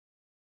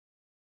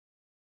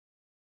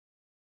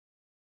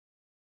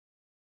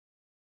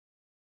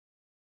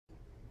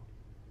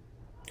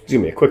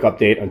excuse me, a quick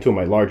update on two of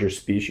my larger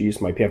species,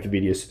 my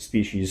Pamphobeteus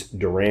species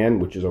Duran,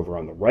 which is over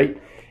on the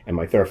right, and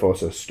my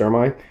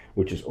stirmi,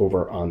 which is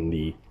over on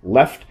the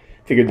left.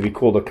 Figured it'd be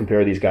cool to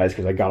compare these guys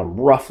because I got them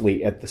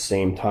roughly at the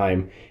same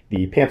time.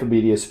 The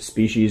Pamphobeteus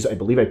species, I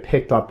believe I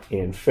picked up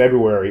in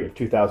February of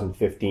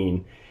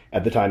 2015.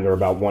 At the time, they were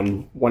about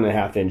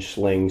 1.5 inch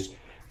slings.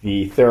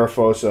 The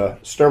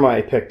stirmi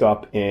I picked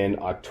up in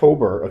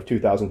October of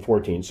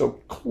 2014, so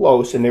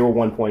close, and they were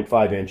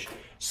 1.5 inch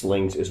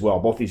slings as well.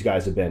 Both these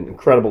guys have been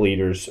incredible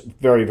eaters,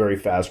 very, very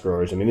fast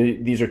growers. I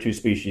mean, these are two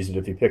species that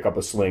if you pick up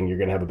a sling, you're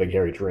going to have a big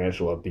hairy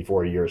tarantula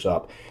before a year's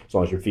up, as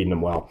long as you're feeding them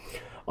well.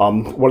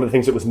 One of the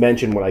things that was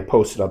mentioned when I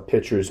posted up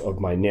pictures of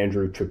my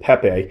Nandrew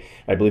tripepe,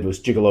 I believe it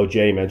was Gigolo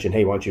J mentioned,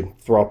 hey, why don't you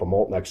throw up a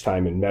molt next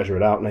time and measure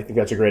it out? And I think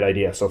that's a great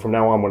idea. So from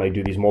now on, when I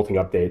do these molting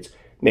updates, it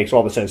makes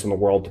all the sense in the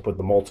world to put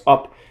the molts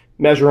up,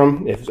 measure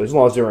them, as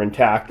long as they're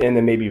intact, and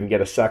then maybe even get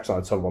a sex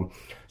on some of them.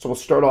 So we'll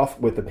start off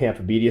with the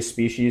Pamphobeteus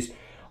species.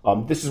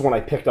 This is one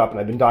I picked up, and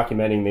I've been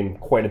documenting them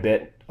quite a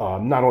bit,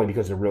 not only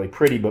because they're really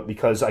pretty, but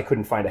because I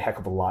couldn't find a heck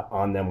of a lot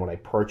on them when I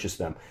purchased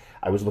them.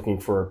 I was looking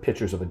for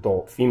pictures of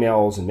adult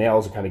females and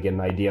males to kind of get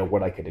an idea of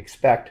what I could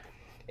expect,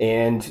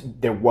 and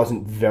there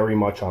wasn't very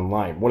much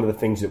online. One of the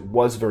things that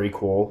was very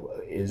cool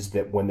is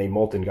that when they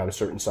molted and got a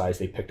certain size,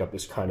 they picked up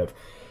this kind of,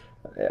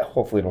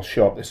 hopefully it'll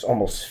show up, this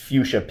almost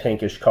fuchsia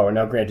pinkish color.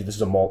 Now, granted, this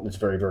is a molt and it's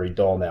very, very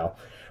dull now.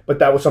 But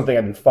that was something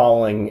I've been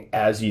following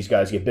as these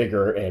guys get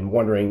bigger and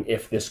wondering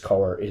if this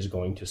color is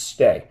going to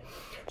stay.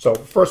 So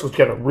first, let's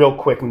get a real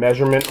quick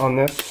measurement on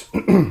this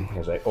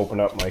as I open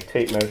up my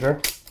tape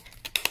measure.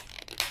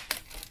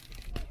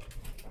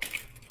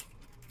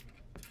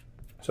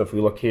 So if we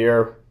look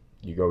here,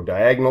 you go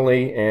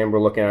diagonally, and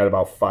we're looking at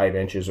about 5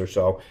 inches or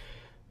so.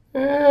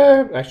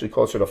 Actually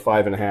closer to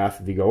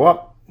 5.5 if you go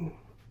up.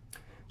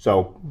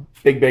 So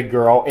big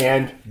girl,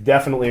 and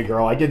definitely a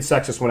girl. I did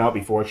sex this one out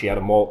before. She had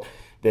a molt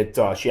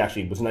that she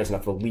actually was nice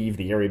enough to leave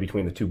the area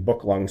between the two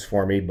book lungs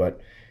for me. But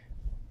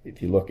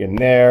if you look in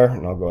there,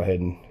 and I'll go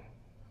ahead and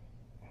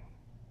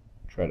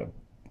try to,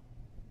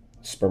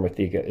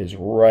 spermatheca is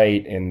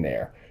right in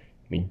there.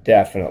 I mean,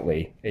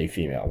 definitely a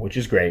female, which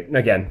is great. And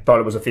again, thought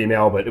it was a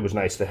female, but it was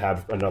nice to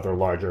have another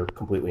larger,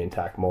 completely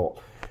intact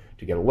molt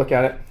to get a look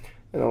at it.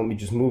 And let me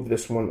just move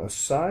this one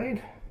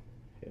aside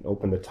and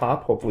open the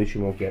top. Hopefully she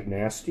won't get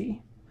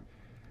nasty.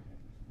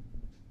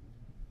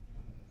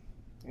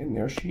 And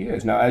there she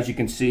is. Now, as you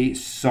can see,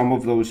 some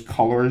of those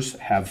colors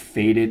have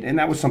faded, and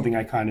that was something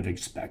I kind of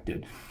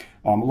expected.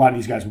 A lot of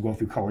these guys will go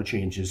through color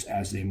changes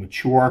as they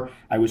mature.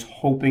 I was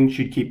hoping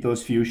she'd keep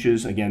those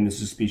fuchsias. Again, this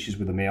is a species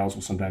where the males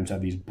will sometimes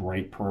have these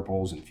bright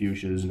purples and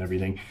fuchsias and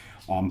everything.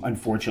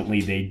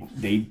 Unfortunately,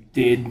 they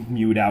did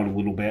mute out a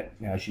little bit.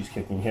 Now she's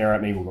kicking hair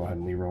at me. We'll go ahead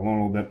and leave her alone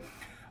a little bit.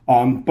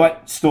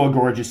 But still a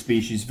gorgeous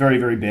species, very,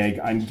 very big.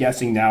 I'm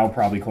guessing now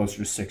probably closer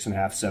to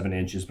 6.5, 7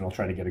 inches, but I'll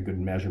try to get a good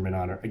measurement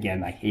on her.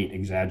 Again, I hate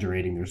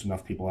exaggerating. There's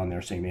enough people on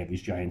there saying they have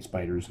these giant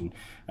spiders, and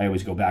I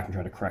always go back and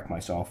try to correct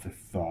myself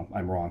if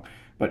I'm wrong.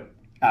 But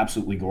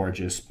absolutely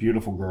gorgeous,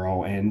 beautiful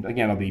girl. And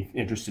again, I'll be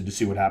interested to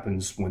see what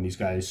happens when these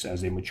guys,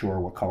 as they mature,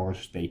 what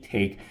colors they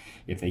take,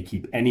 if they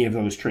keep any of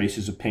those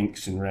traces of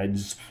pinks and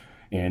reds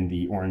and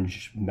the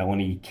orange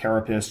melony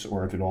carapace,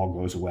 or if it all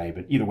goes away.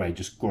 But either way,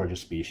 just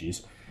gorgeous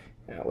species.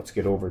 Now let's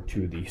get over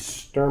to the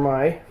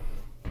stirmi.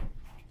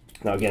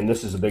 Now again,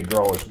 this is a big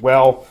girl as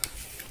well.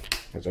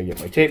 As I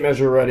get my tape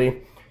measure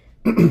ready.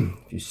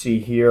 If you see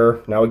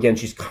here, now again,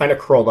 she's kind of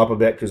curled up a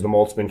bit because the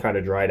molt's been kind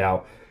of dried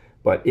out,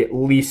 but at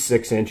least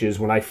 6 inches.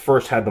 When I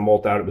first had the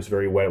molt out, it was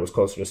very wet. It was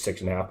closer to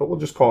 6.5, but we'll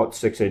just call it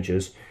 6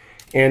 inches.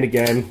 And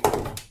again,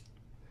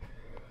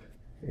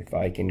 if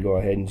I can go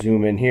ahead and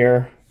zoom in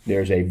here,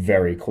 there's a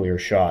very clear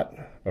shot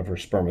of her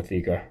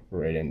spermatheca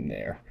right in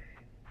there.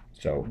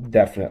 So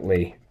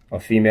definitely a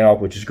female,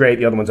 which is great.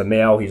 The other one's a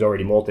male. He's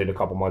already molted a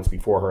couple months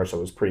before her, so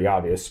it was pretty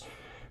obvious.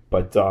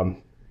 But there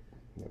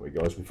we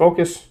go as we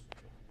focus.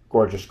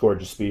 Gorgeous,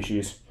 gorgeous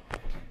species.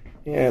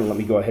 And let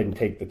me go ahead and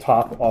take the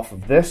top off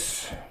of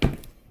this.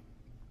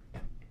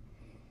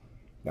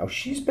 Now,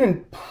 she's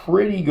been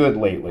pretty good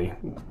lately.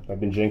 I've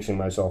been jinxing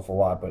myself a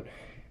lot, but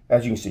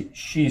as you can see,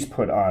 she's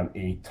put on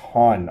a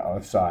ton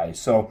of size.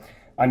 So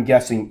I'm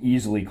guessing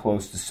easily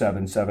close to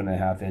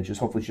 7.5 inches.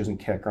 Hopefully she doesn't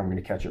kick, or I'm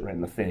going to catch it right in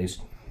the face.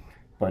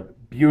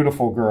 But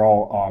beautiful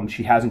girl.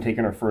 She hasn't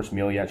taken her first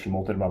meal yet. She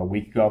molted about a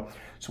week ago.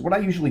 So what I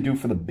usually do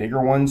for the bigger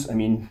ones, I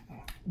mean,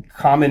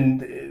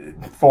 common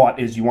thought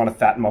is you want to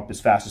fatten them up as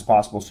fast as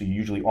possible, so you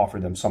usually offer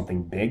them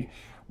something big.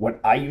 What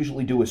I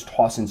usually do is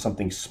toss in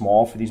something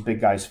small for these big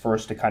guys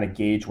first to kind of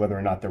gauge whether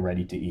or not they're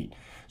ready to eat.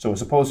 So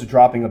as opposed to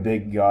dropping a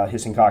big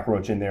hissing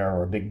cockroach in there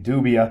or a big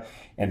dubia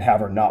and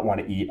have her not want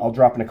to eat, I'll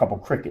drop in a couple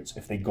crickets.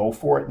 If they go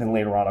for it, then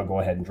later on I'll go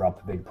ahead and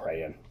drop the big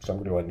prey in. So I'm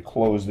going to go ahead and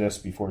close this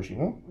before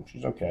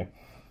she's okay.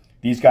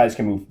 These guys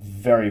can move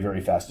very,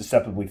 very fast,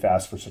 deceptively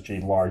fast for such a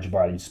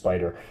large-bodied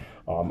spider.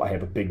 I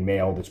have a big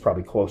male that's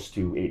probably close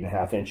to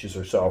 8.5 inches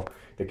or so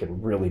that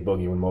can really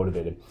boogie when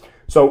motivated.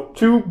 So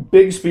 2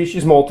 big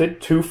species molted,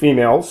 2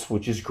 females,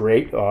 which is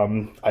great.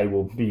 I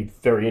will be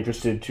very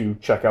interested to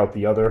check out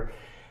the other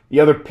The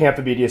other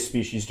Pamphobeteus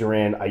species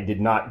Duran, I did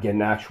not get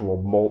an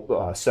actual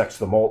molt, sex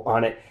the molt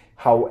on it.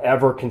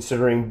 However,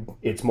 considering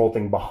it's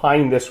molting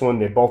behind this one,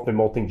 they've both been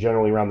molting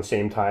generally around the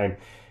same time,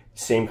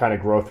 same kind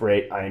of growth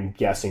rate. I'm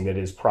guessing that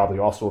is probably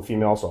also a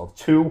female, so I'll have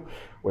two,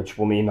 which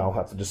will mean I'll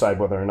have to decide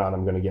whether or not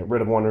I'm going to get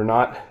rid of one or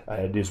not.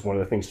 It is one of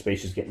the things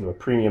species get into a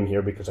premium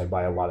here because I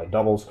buy a lot of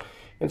doubles.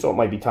 And so it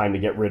might be time to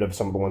get rid of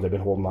some of the ones I've been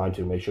holding on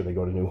to, make sure they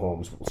go to new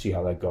homes. We'll see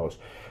how that goes.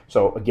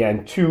 So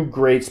again, two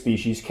great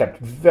species kept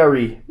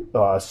very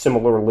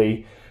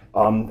similarly.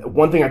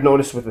 One thing I've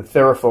noticed with the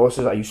Theraphosis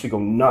is I used to go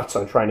nuts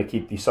on trying to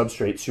keep the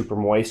substrate super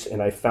moist,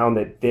 and I found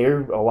that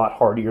they're a lot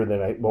hardier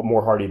than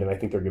more hardy than I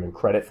think they're given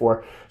credit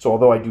for. So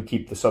although I do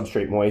keep the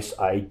substrate moist,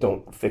 I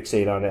don't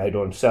fixate on it, I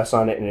don't obsess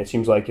on it, and it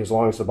seems like as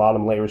long as the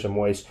bottom layers are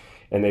moist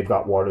and they've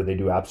got water, they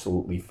do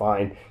absolutely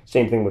fine.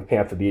 Same thing with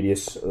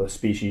Pamphobeteus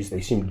species;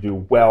 they seem to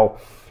do well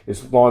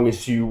as long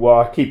as you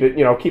keep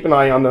it, keep an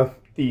eye on the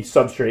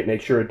substrate,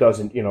 make sure it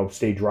doesn't,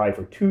 stay dry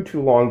for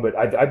too long. But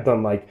I've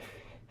done like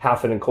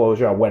half an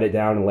enclosure, I'll wet it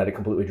down and let it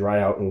completely dry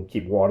out and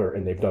keep water,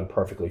 and they've done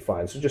perfectly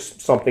fine. So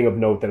just something of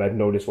note that I've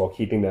noticed while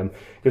keeping them,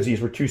 because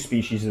these were two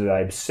species that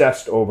I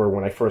obsessed over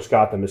when I first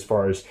got them as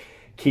far as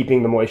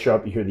keeping the moisture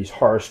up. You hear these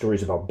horror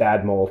stories about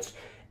bad molts,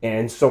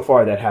 and so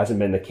far that hasn't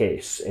been the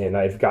case. And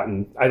I've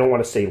gotten, I don't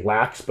want to say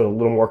lax, but a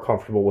little more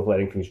comfortable with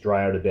letting things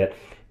dry out a bit.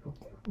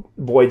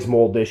 Avoids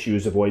mold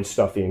issues, avoids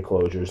stuffy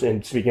enclosures.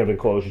 And speaking of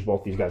enclosures,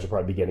 both these guys will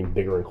probably be getting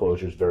bigger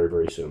enclosures very,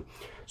 very soon.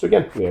 So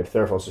again, we have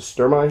Theraphosis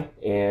stirmi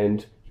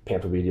and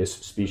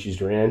Pamphobeteus species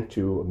Duran,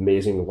 two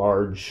amazing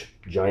large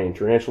giant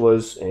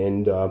tarantulas,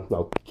 and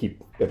I'll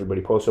keep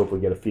everybody posted.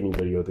 Hopefully get a feeding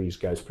video of these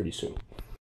guys pretty soon.